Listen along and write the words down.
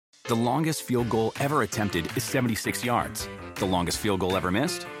The longest field goal ever attempted is 76 yards. The longest field goal ever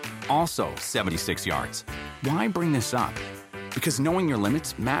missed? Also 76 yards. Why bring this up? Because knowing your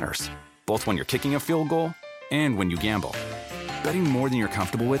limits matters, both when you're kicking a field goal and when you gamble. Betting more than you're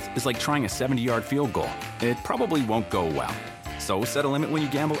comfortable with is like trying a 70-yard field goal. It probably won't go well. So set a limit when you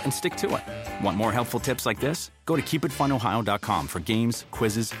gamble and stick to it. Want more helpful tips like this? Go to keepitfunohio.com for games,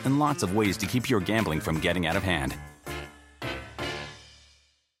 quizzes, and lots of ways to keep your gambling from getting out of hand.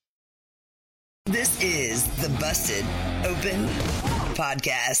 This is the Busted Open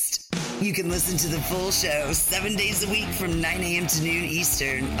Podcast. You can listen to the full show 7 days a week from 9 a.m. to noon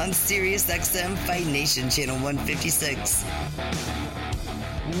Eastern on SiriusXM Fight Nation Channel 156.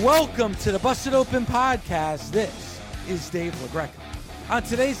 Welcome to the Busted Open Podcast. This is Dave LaGreca. On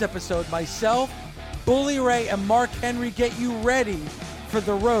today's episode, myself, Bully Ray, and Mark Henry get you ready for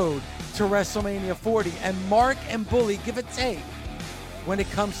the road to WrestleMania 40. And Mark and Bully give a take when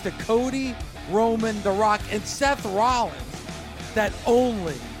it comes to Cody, Roman, The Rock, and Seth Rollins that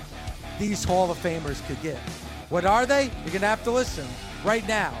only these Hall of Famers could give. What are they? You're going to have to listen right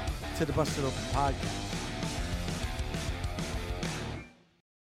now to the Busted Open Podcast.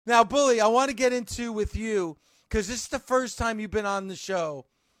 Now, Bully, I want to get into with you, because this is the first time you've been on the show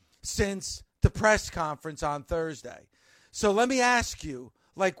since the press conference on Thursday. So let me ask you,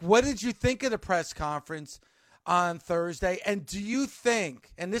 what did you think of the press conference on Thursday? And do you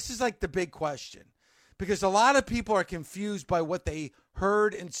think, and this is the big question, because a lot of people are confused by what they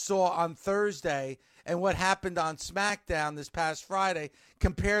heard and saw on Thursday and what happened on SmackDown this past Friday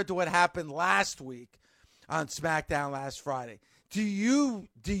compared to what happened last week on SmackDown last Friday. Do you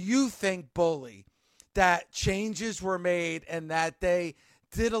think, Bully, that changes were made and that they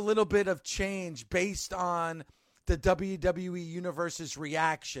did a little bit of change based on the WWE Universe's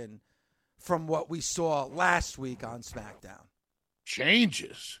reaction from what we saw last week on SmackDown?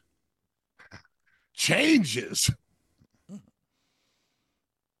 Changes.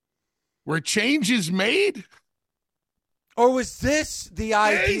 Were changes made? Or was this the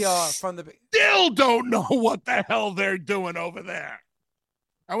idea from the beginning? Still don't know what the hell they're doing over there.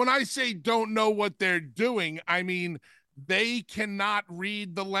 And when I say don't know what they're doing, I mean they cannot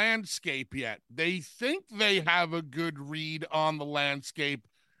read the landscape yet. They think they have a good read on the landscape,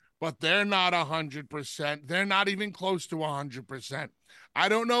 but they're not 100%. They're not even close to 100%. I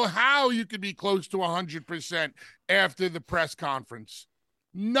don't know how you could be close to 100% after the press conference.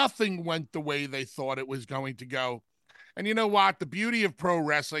 Nothing went the way they thought it was going to go. And you know what? The beauty of pro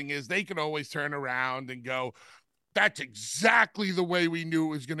wrestling is they can always turn around and go, that's exactly the way we knew it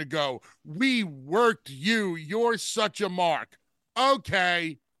was going to go. We worked you. You're such a mark.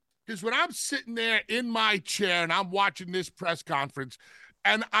 Okay. Because when I'm sitting there in my chair and I'm watching this press conference,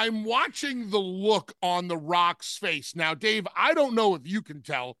 and I'm watching the look on The Rock's face. Now, Dave, I don't know if you can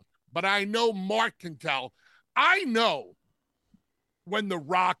tell, but I know Mark can tell. I know when The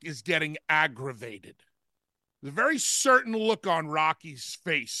Rock is getting aggravated. There's a very certain look on Rocky's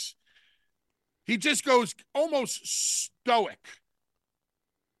face. He just goes almost stoic.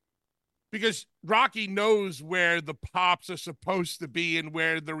 Because Rocky knows where the pops are supposed to be and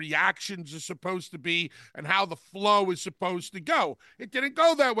where the reactions are supposed to be and how the flow is supposed to go. It didn't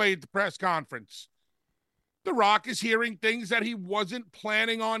go that way at the press conference. The Rock is hearing things that he wasn't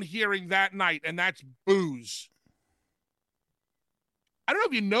planning on hearing that night, and that's boos. I don't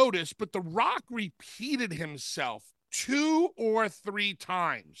know if you noticed, but The Rock repeated himself 2 or 3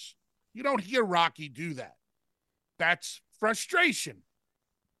 times. You don't hear Rocky do that. That's frustration.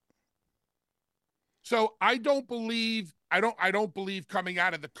 So I don't believe coming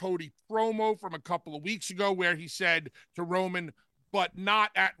out of the Cody promo from a couple of weeks ago where he said to Roman, but not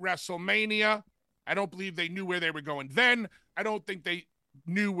at WrestleMania. I don't believe they knew where they were going then. I don't think they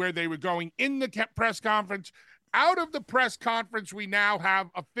knew where they were going in the press conference. Out of the press conference, we now have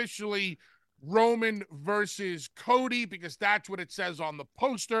officially Roman versus Cody because that's what it says on the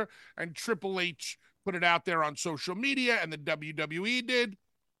poster, and Triple H put it out there on social media, and the WWE did.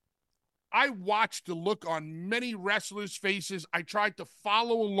 I watched the look on many wrestlers' faces. I tried to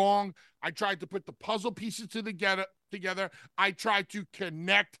follow along. I tried to put the puzzle pieces together. I tried to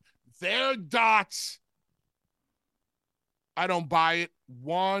connect their dots. I don't buy it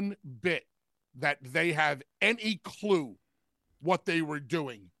one bit that they have any clue what they were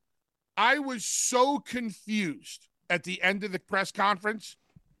doing. I was so confused at the end of the press conference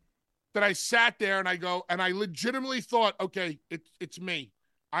that I sat there and I legitimately thought, okay, it's me.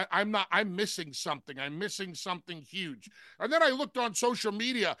 I'm missing something. I'm missing something huge. And then I looked on social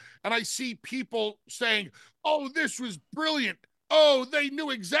media and I see people saying, oh, this was brilliant. Oh, they knew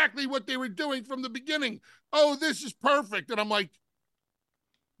exactly what they were doing from the beginning. Oh, this is perfect. And I'm like,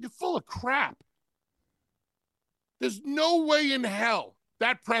 You're full of crap. There's no way in hell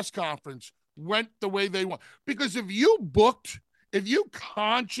that press conference went the way they want. Because if you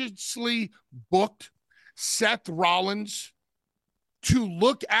consciously booked Seth Rollins to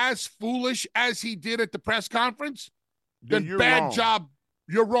look as foolish as he did at the press conference, then bad wrong. Job.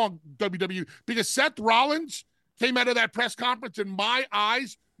 You're wrong, WWE. Because Seth Rollins came out of that press conference, in my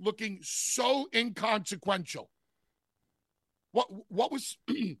eyes, looking so inconsequential. What was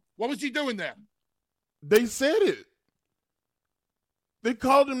he doing there? They said it. They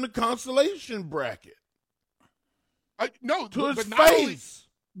called him the consolation bracket. No, to his but face.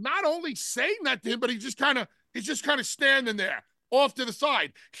 Not only saying that to him, but he's just kind of standing there off to the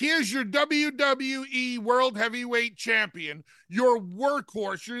side. Here's your WWE World Heavyweight Champion, your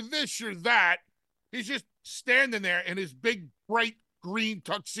workhorse, you're this, you're that. He's just standing there in his big, bright green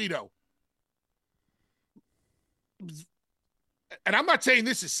tuxedo. And I'm not saying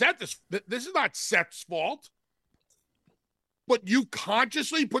this is Seth's. This is not Seth's fault. But you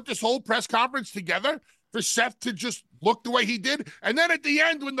consciously put this whole press conference together for Seth to just look the way he did. And then at the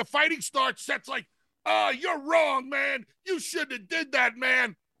end, when the fighting starts, Seth's like, "Oh, you're wrong, man. You shouldn't have did that,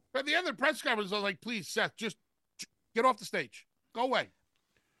 man." But at the end of the press conference, I was like, "Please, Seth, just get off the stage. Go away."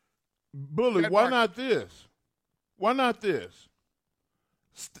 Bully, why not this? Why not this?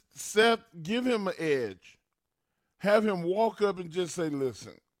 Seth, give him an edge. Have him walk up and just say,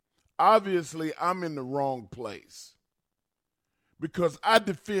 "Listen, obviously I'm in the wrong place because I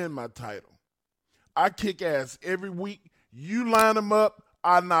defend my title. I kick ass every week. You line them up,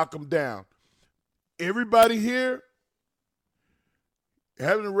 I knock them down. Everybody here,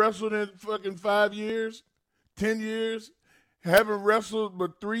 haven't wrestled in fucking 5 years, 10 years, haven't wrestled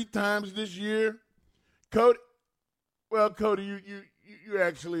but 3 times this year. Cody, you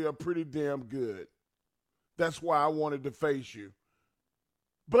actually are pretty damn good. That's why I wanted to face you.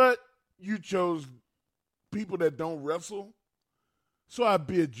 But you chose people that don't wrestle, so I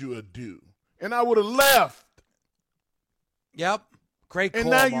bid you adieu." And I would have left. Yep. Great call, and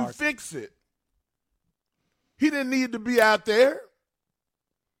now Mark. You fix it. He didn't need to be out there.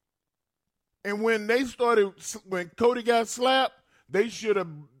 And when Cody got slapped,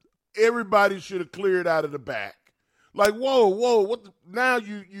 everybody should have cleared out of the back. Like, whoa, now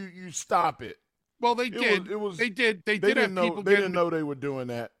you stop it. Well, they did. They did. They didn't know. They didn't know they were doing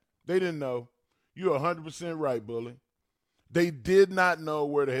that. They didn't know. You're 100% right, Bully. They did not know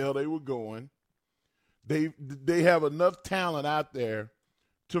where the hell they were going. They have enough talent out there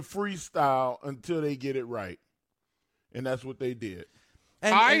to freestyle until they get it right, and that's what they did.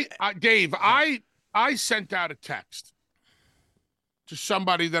 Dave, I sent out a text to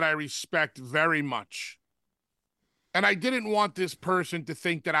somebody that I respect very much. And I didn't want this person to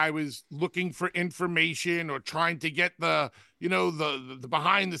think that I was looking for information or trying to get the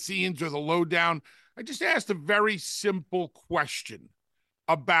behind the scenes or the lowdown. I just asked a very simple question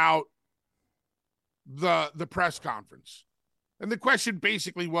about the press conference. And the question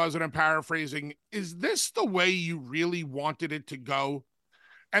basically was, and I'm paraphrasing, is this the way you really wanted it to go?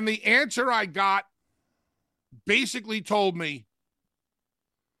 And the answer I got basically told me,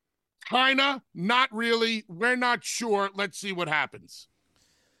 kinda, not really, we're not sure, let's see what happens.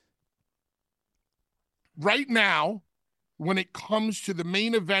 Right now, when it comes to the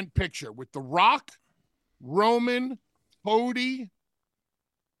main event picture with The Rock, Roman, Cody,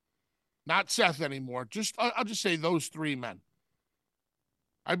 not Seth anymore, I'll just say those 3 men.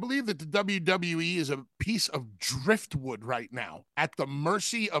 I believe that the WWE is a piece of driftwood right now at the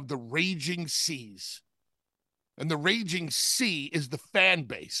mercy of the raging seas. And the raging sea is the fan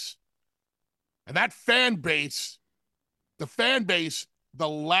base. And that fan base, the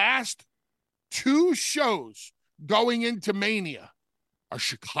last 2 shows going into Mania are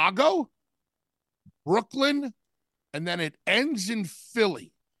Chicago, Brooklyn, and then it ends in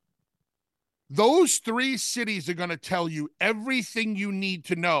Philly. Those 3 cities are going to tell you everything you need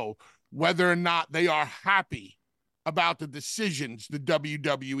to know whether or not they are happy about the decisions the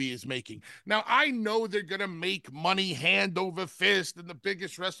WWE is making. Now, I know they're going to make money hand over fist in the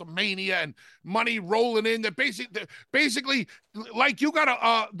biggest WrestleMania and money rolling in. Basically, like you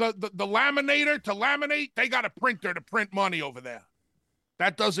got the laminator to laminate, they got a printer to print money over there.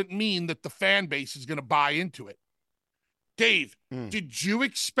 That doesn't mean that the fan base is going to buy into it. Dave, did you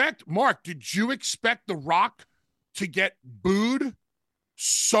expect The Rock to get booed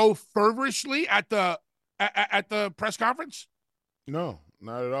so fervorously at the press conference? No,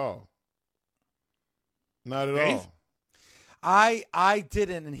 not at all. Not at Dave? all. I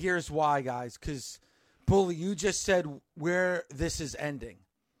didn't, and here's why, guys, because, Bully, you just said where this is ending.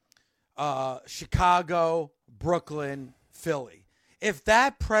 Chicago, Brooklyn, Philly. If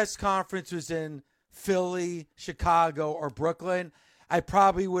that press conference was in Philly, Chicago, or Brooklyn, I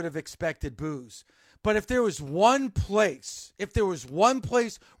probably would have expected boos. But if there was one place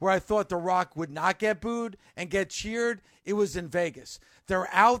where I thought The Rock would not get booed and get cheered, it was in Vegas. They're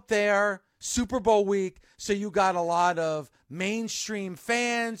out there Super Bowl week, so you got a lot of mainstream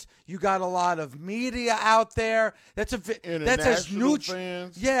fans, you got a lot of media out there. That's as neutral.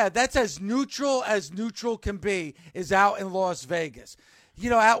 Fans. Yeah, that's as neutral can be, is out in Las Vegas.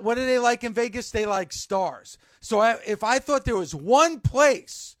 You know, what do they like in Vegas? They like stars. So if I thought there was one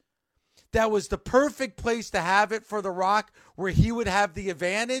place that was the perfect place to have it for The Rock, where he would have the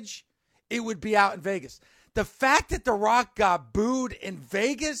advantage, it would be out in Vegas. The fact that The Rock got booed in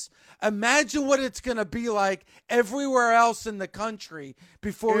Vegas, imagine what it's going to be like everywhere else in the country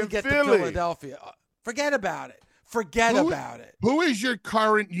before we get to Philadelphia. Forget about it. Who is your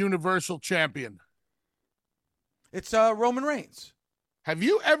current Universal Champion? It's Roman Reigns. Have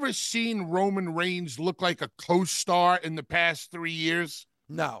you ever seen Roman Reigns look like a co-star in the past 3 years?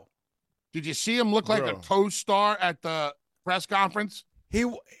 No. Did you see him look like a co-star at the press conference?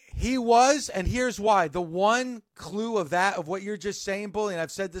 He was, and here's why. The one clue of what you're just saying, Bully, and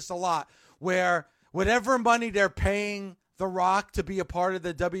I've said this a lot, where whatever money they're paying The Rock to be a part of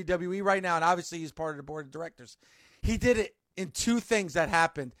the WWE right now, and obviously he's part of the board of directors, he did it in two things that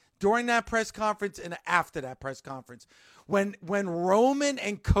happened during that press conference and after that press conference. When Roman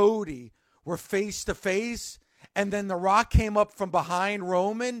and Cody were face to face, and then The Rock came up from behind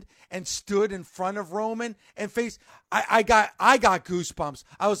Roman and stood in front of Roman and faced. I got goosebumps.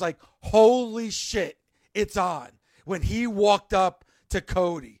 I was like, holy shit, it's on. When he walked up to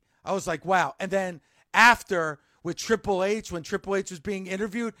Cody, I was like, wow. And then after with Triple H, when Triple H was being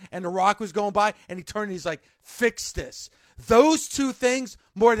interviewed and The Rock was going by and he turned and he's like, fix this. Those two things,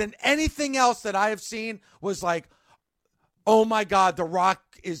 more than anything else that I have seen, was like, oh my God,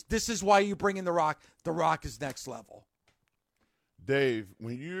 this is why you bring in The Rock. The Rock is next level. Dave,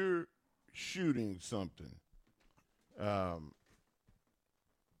 when you're shooting something,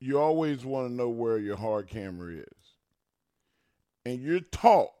 you always want to know where your hard camera is. And you're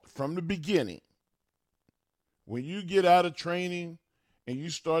taught from the beginning, when you get out of training and you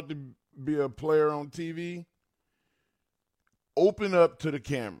start to be a player on TV, open up to the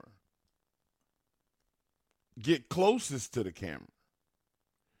camera. Get closest to the camera.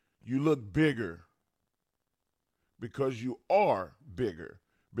 You look bigger because you are bigger.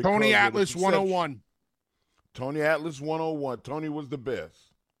 Tony Atlas 101. Tony Atlas 101. Tony was the best.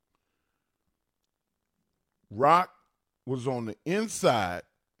 Rock was on the inside,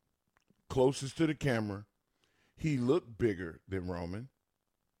 closest to the camera. He looked bigger than Roman.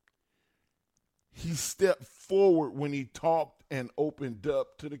 He stepped forward when he talked and opened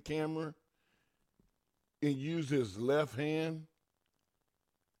up to the camera and used his left hand,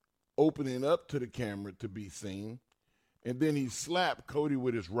 opening up to the camera to be seen, and then he slapped Cody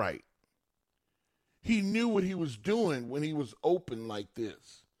with his right. He knew what he was doing when he was open like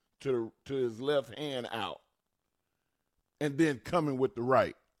this, to his left hand out, and then coming with the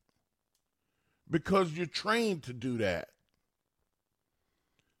right. Because you're trained to do that.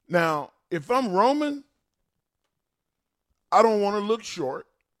 Now, if I'm Roman, I don't want to look short.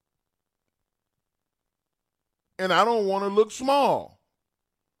 And I don't want to look small.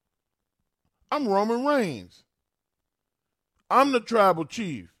 I'm Roman Reigns. I'm the tribal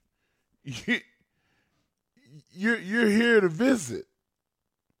chief. You're here to visit.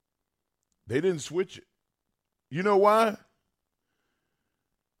 They didn't switch it. You know why?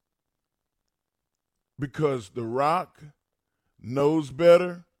 Because The Rock knows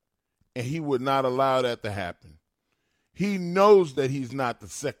better, and he would not allow that to happen. He knows that he's not the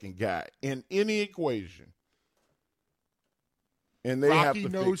second guy in any equation. And they Rocky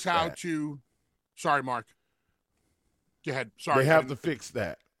have to knows fix how that. to. Sorry, Mark. Go ahead. Sorry. They have to fix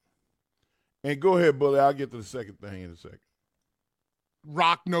that. And go ahead, Bully. I'll get to the second thing in a second.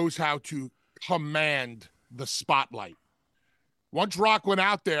 Rock knows how to command the spotlight. Once Rock went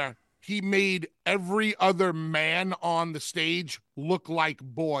out there, he made every other man on the stage look like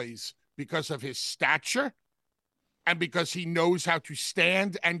boys because of his stature and because he knows how to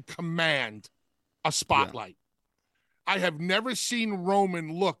stand and command a spotlight. I have never seen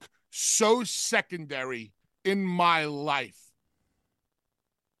Roman look so secondary in my life,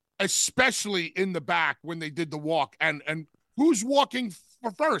 especially in the back when they did the walk. And who's walking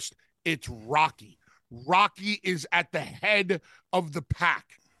for first? It's Rocky. Rocky is at the head of the pack.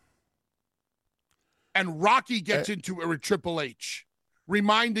 And Rocky gets into it with Triple H,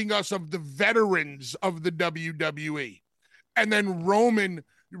 reminding us of the veterans of the WWE. And then Roman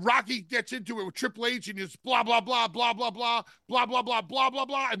Rocky gets into it with Triple H and he's blah, blah, blah, blah, blah, blah, blah, blah, blah, blah, blah,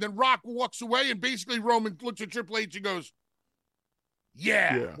 blah. And then Rock walks away and basically Roman looks at Triple H and goes,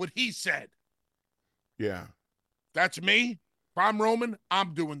 yeah, what he said. Yeah. That's me. If I'm Roman,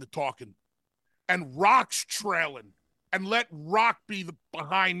 I'm doing the talking. And Rock's trailing. And let Rock be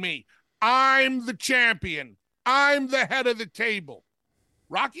behind me. I'm the champion. I'm the head of the table.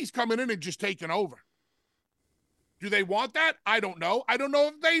 Rocky's coming in and just taking over. Do they want that? I don't know. I don't know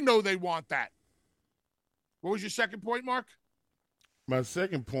if they know they want that. What was your second point, Mark? My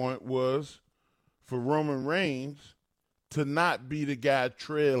second point was for Roman Reigns to not be the guy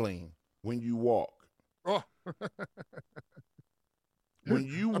trailing when you walk. Oh. When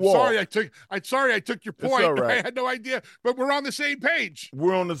you I'm walk. sorry I took your point. All right. I had no idea, but we're on the same page.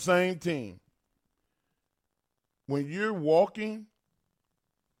 We're on the same team. When you're walking,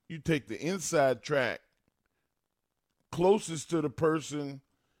 you take the inside track closest to the person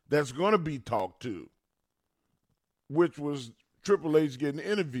that's going to be talked to, which was Triple H getting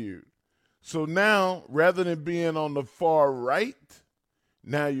interviewed. So now, rather than being on the far right,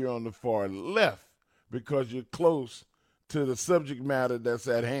 now you're on the far left because you're close to the subject matter that's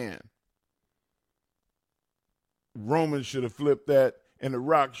at hand. Roman should have flipped that, and The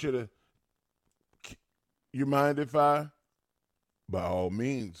Rock should have. You mind if I? By all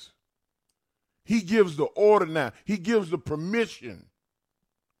means. He gives the order now. He gives the permission.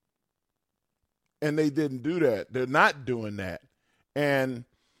 And they didn't do that. They're not doing that. And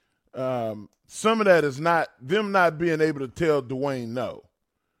some of that is not them not being able to tell Dwayne no.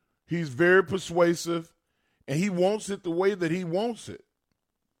 He's very persuasive, and he wants it the way that he wants it.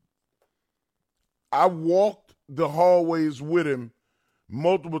 I walked the hallways with him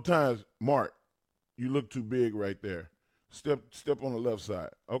multiple times. Mark, you look too big right there. Step on the left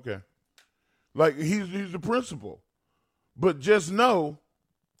side. Okay. Like, he's the principal. But just know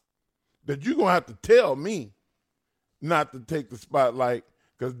that you're going to have to tell me not to take the spotlight.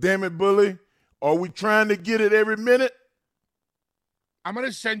 Because, damn it, Bully, are we trying to get it every minute? I'm going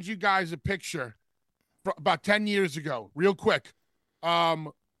to send you guys a picture from about 10 years ago, real quick.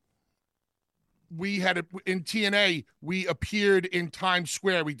 We had in TNA, we appeared in Times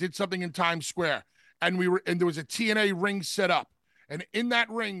Square. We did something in Times Square. And there was a TNA ring set up. And in that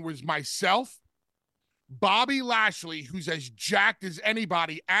ring was myself, Bobby Lashley, who's as jacked as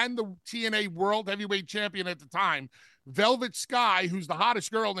anybody, and the TNA World Heavyweight Champion at the time, Velvet Sky, who's the hottest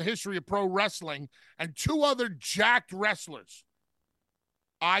girl in the history of pro wrestling, and two other jacked wrestlers.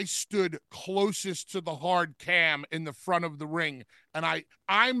 I stood closest to the hard cam in the front of the ring, and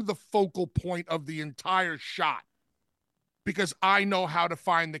I'm the focal point of the entire shot because I know how to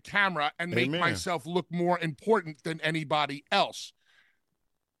find the camera and make myself look more important than anybody else.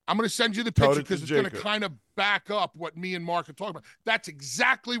 I'm going to send you the picture because it's going to kind of back up what me and Mark are talking about. That's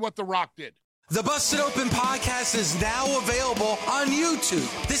exactly what The Rock did. The Busted Open podcast is now available on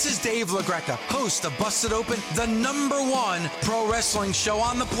YouTube. This is Dave LaGreca, host of Busted Open, the #1 pro wrestling show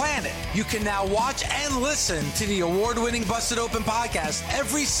on the planet. You can now watch and listen to the award-winning Busted Open podcast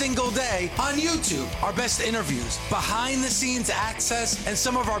every single day on YouTube. Our best interviews, behind-the-scenes access, and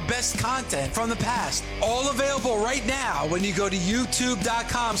some of our best content from the past. All available right now when you go to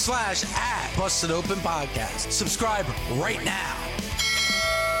youtube.com/@BustedOpenPodcast. Subscribe right now.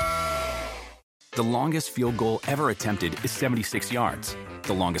 The longest field goal ever attempted is 76 yards.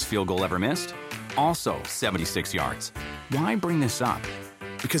 The longest field goal ever missed? Also 76 yards. Why bring this up?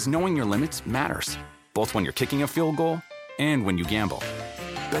 Because knowing your limits matters, both when you're kicking a field goal and when you gamble.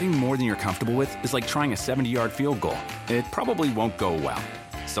 Betting more than you're comfortable with is like trying a 70-yard field goal. It probably won't go well.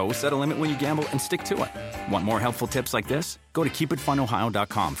 So set a limit when you gamble and stick to it. Want more helpful tips like this? Go to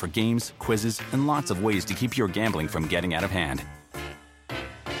keepitfunohio.com for games, quizzes, and lots of ways to keep your gambling from getting out of hand.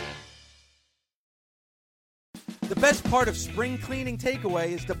 The best part of spring cleaning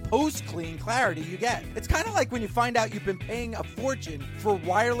takeaway is the post-clean clarity you get. It's kind of like when you find out you've been paying a fortune for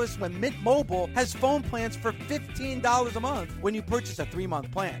wireless when Mint Mobile has phone plans for $15 a month when you purchase a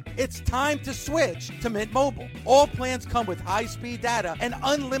 3-month plan. It's time to switch to Mint Mobile. All plans come with high-speed data and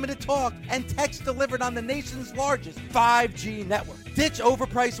unlimited talk and text delivered on the nation's largest 5G network. Ditch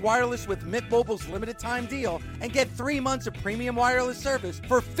overpriced wireless with Mint Mobile's limited time deal and get 3 months of premium wireless service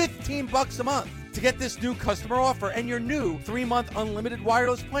for $15 a month. To get this new customer offer and your new 3-month unlimited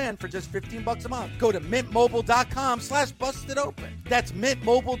wireless plan for just $15 a month, go to mintmobile.com/bustedopen. That's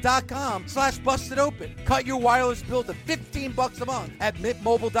mintmobile.com/bustedopen. Cut your wireless bill to $15 a month at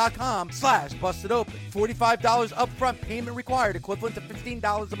mintmobile.com/bustedopen. $45 upfront payment required, equivalent to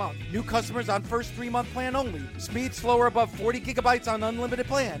 $15 a month. New customers on first 3-month plan only. Speed slower above 40 gigabytes on unlimited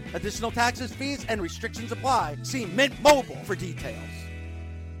plan. Additional taxes, fees, and restrictions apply. See Mint Mobile for details.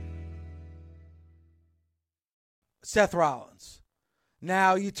 Seth Rollins.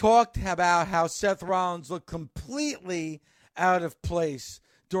 Now, you talked about how Seth Rollins looked completely out of place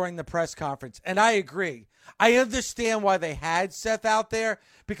during the press conference, and I agree. I understand why they had Seth out there,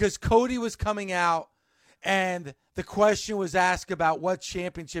 because Cody was coming out and the question was asked about what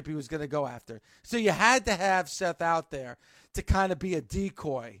championship he was going to go after. So you had to have Seth out there to kind of be a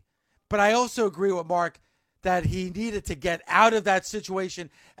decoy. But I also agree with Mark that he needed to get out of that situation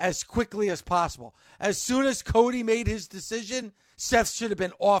as quickly as possible. As soon as Cody made his decision, Seth should have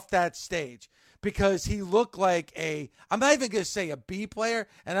been off that stage, because he looked like I'm not even going to say a B player,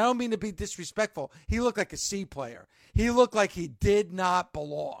 and I don't mean to be disrespectful. He looked like a C player. He looked like he did not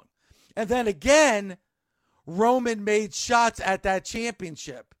belong. And then again, Roman made shots at that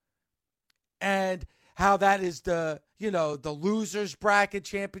championship, and how that is the losers bracket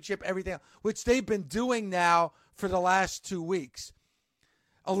championship, everything, which they've been doing now for the last 2 weeks.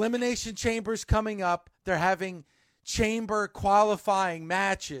 Elimination Chamber's coming up. They're having chamber qualifying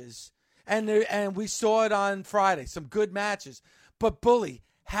matches, and we saw it on Friday, some good matches. But Bully,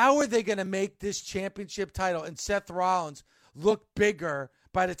 how are they going to make this championship title and Seth Rollins look bigger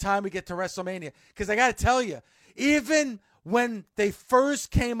by the time we get to WrestleMania? Because I got to tell you, even when they first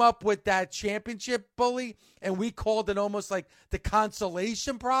came up with that championship, Bully, and we called it almost like the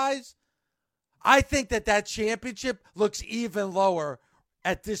consolation prize, I think that championship looks even lower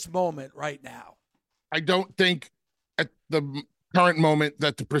at this moment right now. I don't think at the current moment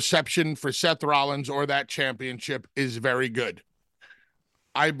that the perception for Seth Rollins or that championship is very good.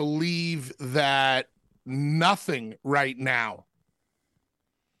 I believe that nothing right now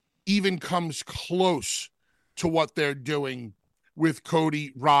even comes close to what they're doing with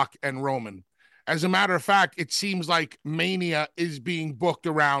Cody, Rock, and Roman. As a matter of fact, it seems like Mania is being booked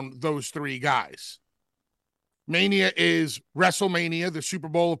around those three guys. Mania is WrestleMania, the Super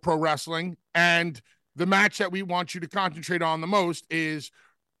Bowl of pro wrestling, and the match that we want you to concentrate on the most is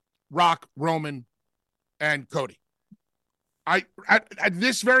Rock, Roman, and Cody. At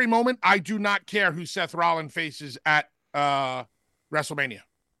this very moment, I do not care who Seth Rollins faces at WrestleMania.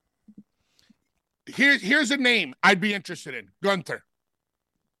 Here's a name I'd be interested in. Gunther.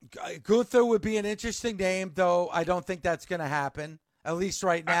 Gunther would be an interesting name, though I don't think that's going to happen. At least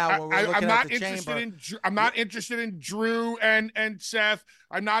right now, when we're looking at the chamber. I'm not interested in Drew and Seth.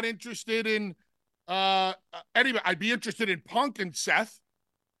 I'm not interested in anybody. I'd be interested in Punk and Seth.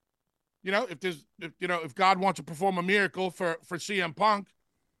 If God wants to perform a miracle for CM Punk,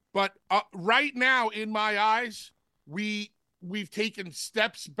 but right now in my eyes, we've taken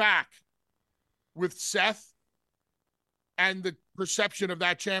steps back with Seth and the perception of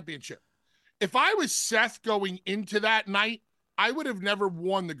that championship. If I was Seth going into that night, I would have never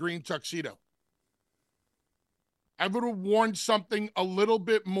worn the green tuxedo. I would have worn something a little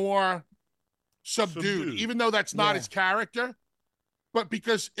bit more subdued. Even though that's not his character. But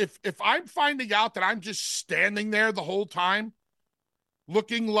because if I'm finding out that I'm just standing there the whole time,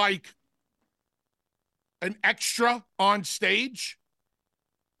 looking like an extra on stage,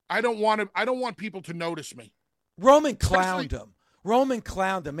 I don't want people to notice me. Roman clowned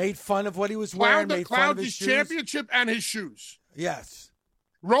him. Made fun of what he was wearing. Made fun of his championship and his shoes. Yes.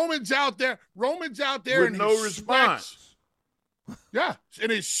 Roman's out there with in no his response. Sweats. Yeah, in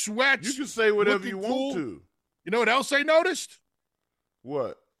his sweats. You can say whatever you want to. You know what else I noticed?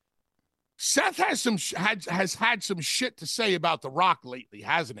 What? Seth has had some shit to say about The Rock lately,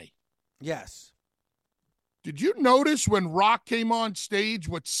 hasn't he? Yes. Did you notice when Rock came on stage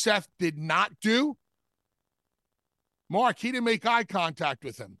what Seth did not do? Mark, he didn't make eye contact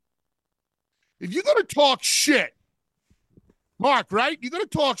with him. If you're going to talk shit, Mark, right? You're going to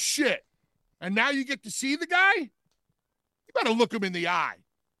talk shit, and now you get to see the guy? You better look him in the eye,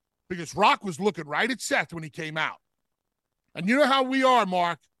 because Rock was looking right at Seth when he came out. And you know how we are,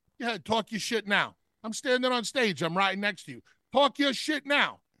 Mark. Yeah, talk your shit now. I'm standing on stage. I'm right next to you. Talk your shit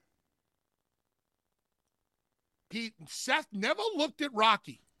now. Seth never looked at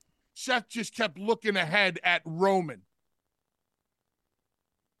Rocky. Seth just kept looking ahead at Roman.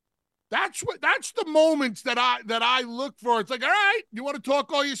 That's the moments that I look for. It's like, all right, you want to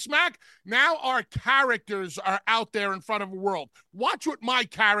talk all your smack? Now our characters are out there in front of the world. Watch what my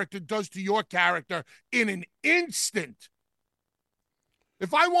character does to your character in an instant.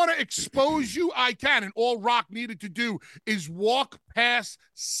 If I want to expose you, I can. And all Rock needed to do is walk past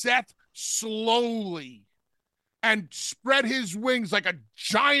Seth slowly and spread his wings like a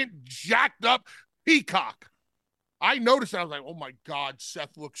giant jacked up peacock. I noticed that. I was like, oh my God,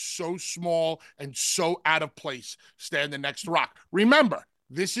 Seth looks so small and so out of place standing next to Rock. Remember,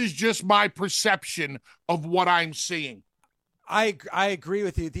 this is just my perception of what I'm seeing. I agree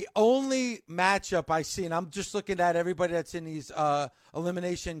with you. The only matchup I see, and I'm just looking at everybody that's in these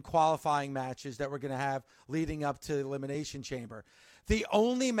elimination qualifying matches that we're going to have leading up to the Elimination Chamber. The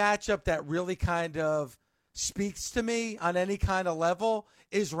only matchup that really kind of speaks to me on any kind of level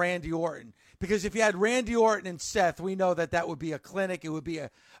is Randy Orton. Because if you had Randy Orton and Seth, we know that would be a clinic. It would be a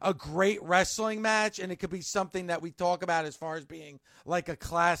great wrestling match, and it could be something that we talk about as far as being like a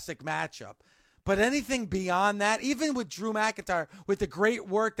classic matchup. But anything beyond that, even with Drew McIntyre, with the great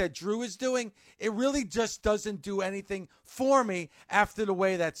work that Drew is doing, it really just doesn't do anything for me after the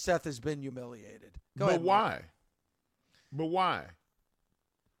way that Seth has been humiliated. Go ahead. Why? But why?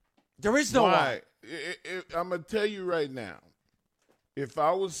 There is no why. I'm going to tell you right now, if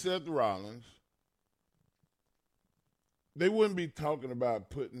I was Seth Rollins, they wouldn't be talking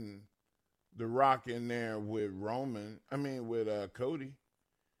about putting The Rock in there with Cody.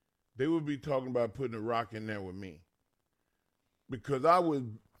 They would be talking about putting The Rock in there with me. Because I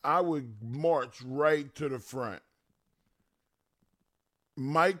would march right to the front.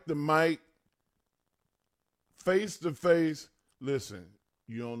 Mic to mic, face to face. Listen,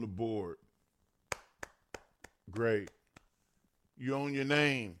 you on the board. Great. You own your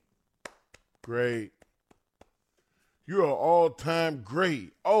name. Great. You're an all-time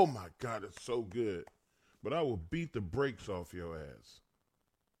great. Oh, my God, it's so good. But I will beat the brakes off your ass.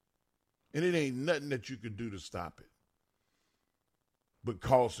 And it ain't nothing that you can do to stop it. But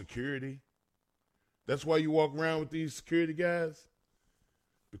call security. That's why you walk around with these security guys.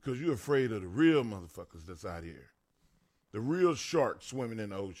 Because you're afraid of the real motherfuckers that's out here. The real sharks swimming in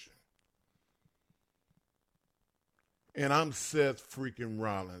the ocean. And I'm Seth freaking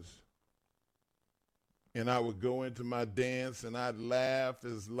Rollins. And I would go into my dance and I'd laugh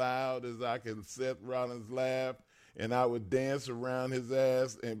as loud as I can Seth Rollins laugh. And I would dance around his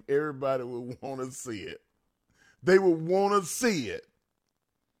ass and everybody would want to see it. They would want to see it.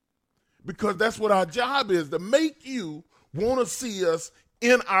 Because that's what our job is, to make you want to see us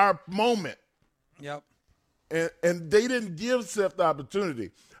in our moment. Yep. And they didn't give Seth the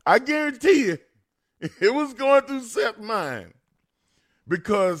opportunity. I guarantee you, it was going through Seth's mind.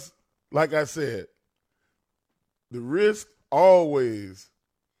 Because, like I said, the risk always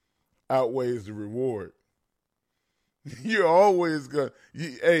outweighs the reward. You're always going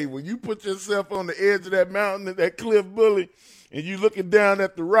to, when you put yourself on the edge of that mountain, that cliff bully, and you looking down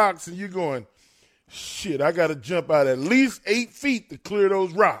at the rocks and you're going, shit, I got to jump out at least 8 feet to clear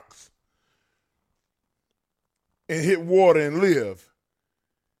those rocks and hit water and live.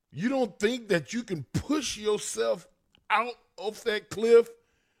 You don't think that you can push yourself out of that cliff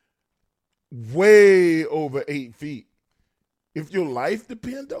way over 8 feet if your life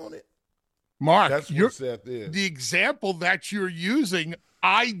depends on it? Mark, that's what Seth is. The example that you're using,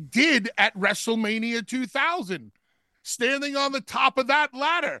 I did at WrestleMania 2000. Standing on the top of that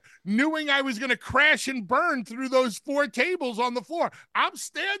ladder, knowing I was going to crash and burn through those 4 tables on the floor. I'm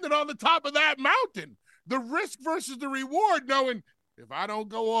standing on the top of that mountain. The risk versus the reward, knowing if I don't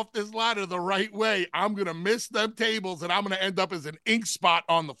go off this ladder the right way, I'm going to miss them tables and I'm going to end up as an ink spot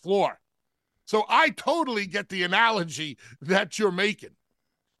on the floor. So I totally get the analogy that you're making.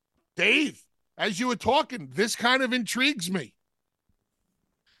 Dave, as you were talking, this kind of intrigues me.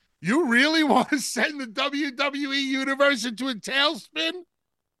 You really want to send the WWE Universe into a tailspin?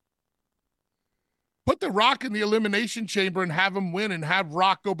 Put The Rock in the Elimination Chamber and have him win, and have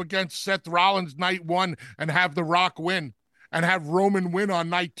Rock go up against Seth Rollins night 1 and have The Rock win, and have Roman win on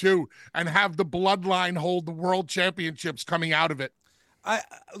night 2, and have the Bloodline hold the World Championships coming out of it.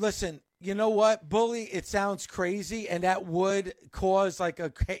 Listen, you know what, Bully? It sounds crazy, and that would cause like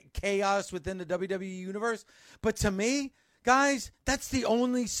a chaos within the WWE Universe. But to me, guys, that's the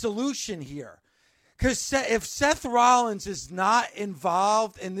only solution here. Because if Seth Rollins is not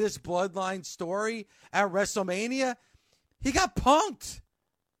involved in this Bloodline story at WrestleMania, he got punked.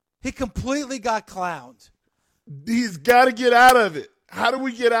 He completely got clowned. He's got to get out of it. How do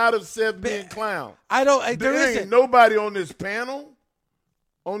we get out of Seth being clowned? There ain't nobody on this panel,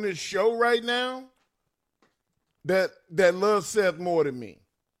 on this show right now, that loves Seth more than me.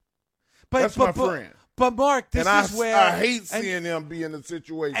 That's my friend. But Mark, this is where I hate seeing him be in a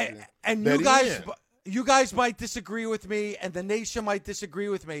situation. And you guys might disagree with me, and the nation might disagree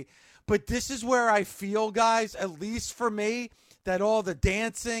with me. But this is where I feel, guys, at least for me, that all the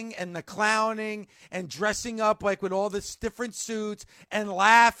dancing and the clowning and dressing up like with all this different suits and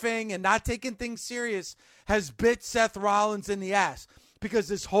laughing and not taking things serious has bit Seth Rollins in the ass. Because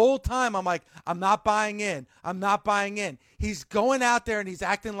this whole time I'm like, I'm not buying in. I'm not buying in. He's going out there and he's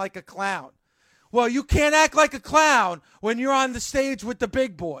acting like a clown. Well, you can't act like a clown when you're on the stage with the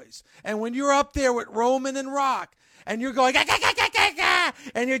big boys and when you're up there with Roman and Rock. and you're going, "Gah, gah, gah, gah, gah, gah,"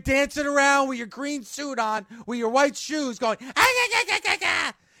 and you're dancing around with your green suit on, with your white shoes, going, "Ah, gah, gah, gah, gah,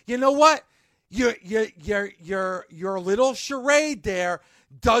 gah." You know what? Your little charade there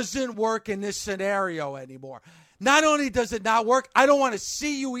doesn't work in this scenario anymore. Not only does it not work, I don't want to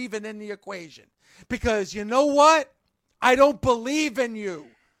see you even in the equation. Because you know what? I don't believe in you.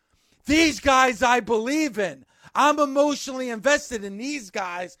 These guys I believe in. I'm emotionally invested in these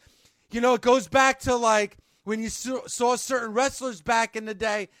guys. You know, it goes back to like when you saw certain wrestlers back in the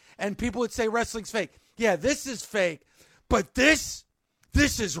day and people would say wrestling's fake. Yeah, this is fake. But this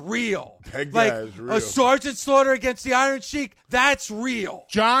is real. That guy is real. A Sergeant Slaughter against the Iron Sheik, that's real.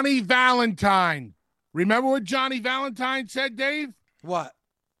 Johnny Valentine. Remember what Johnny Valentine said, Dave? What?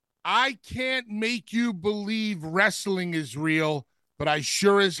 I can't make you believe wrestling is real, but I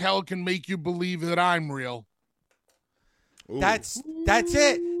sure as hell can make you believe that I'm real. Ooh. That's it. That's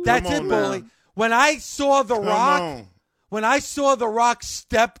it, Bully. Now. When I saw The Rock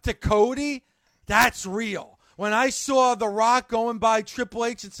step to Cody, that's real. When I saw The Rock going by Triple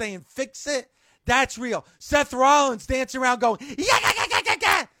H and saying, "Fix it," that's real. Seth Rollins dancing around going,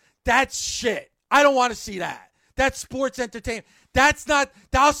 "Yeah." That's shit. I don't want to see that. That's sports entertainment. That's not.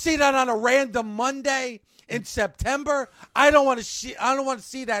 I'll see that on a random Monday in September. I don't want to see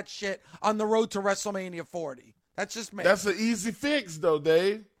that shit on the road to WrestleMania 40. That's just me. That's an easy fix, though,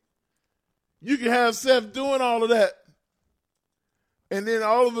 Dave. You can have Seth doing all of that, and then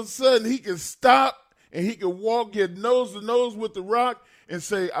all of a sudden he can stop and he can walk your nose to nose with The Rock and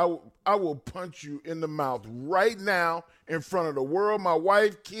say, I will punch you in the mouth right now in front of the world, my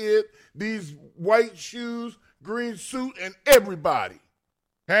wife, kid, these white shoes, green suit, and everybody.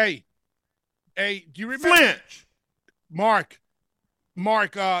 Hey, do you remember? Flinch. Mark,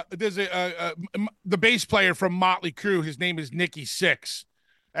 there's the bass player from Motley Crue. His name is Nikki Sixx.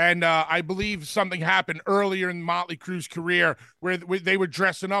 And I believe something happened earlier in Motley Crue's career where they were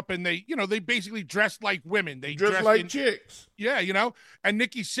dressing up and they basically dressed like women. They dressed like chicks. Yeah, and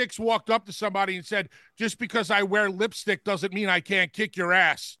Nikki Sixx walked up to somebody and said, "Just because I wear lipstick doesn't mean I can't kick your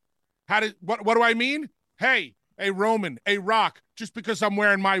ass." What do I mean? Hey, Roman, Rock, just because I'm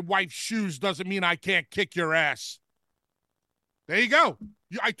wearing my wife's shoes doesn't mean I can't kick your ass. There you go.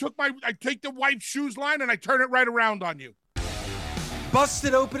 I take the wife's shoes line and I turn it right around on you.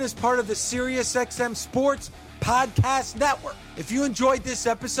 Busted Open is part of the SiriusXM Sports Podcast Network. If you enjoyed this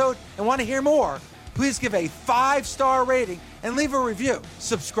episode and want to hear more, please give a 5-star rating and leave a review.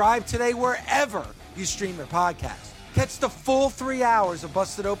 Subscribe today wherever you stream your podcast. Catch the full 3 hours of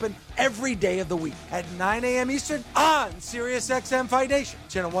Busted Open every day of the week at 9 a.m. Eastern on SiriusXM Fight Nation,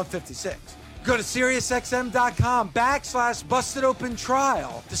 channel 156. Go to SiriusXM.com/Busted Open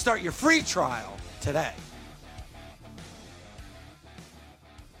Trial to start your free trial today.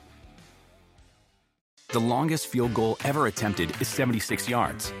 The longest field goal ever attempted is 76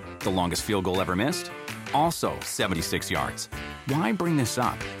 yards. The longest field goal ever missed? Also 76 yards. Why bring this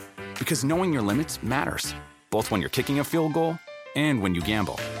up? Because knowing your limits matters, both when you're kicking a field goal and when you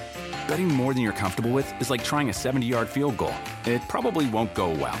gamble. Betting more than you're comfortable with is like trying a 70-yard field goal. It probably won't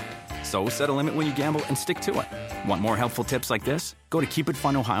go well. So set a limit when you gamble and stick to it. Want more helpful tips like this? Go to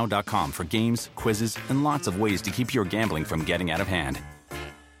keepitfunohio.com for games, quizzes, and lots of ways to keep your gambling from getting out of hand.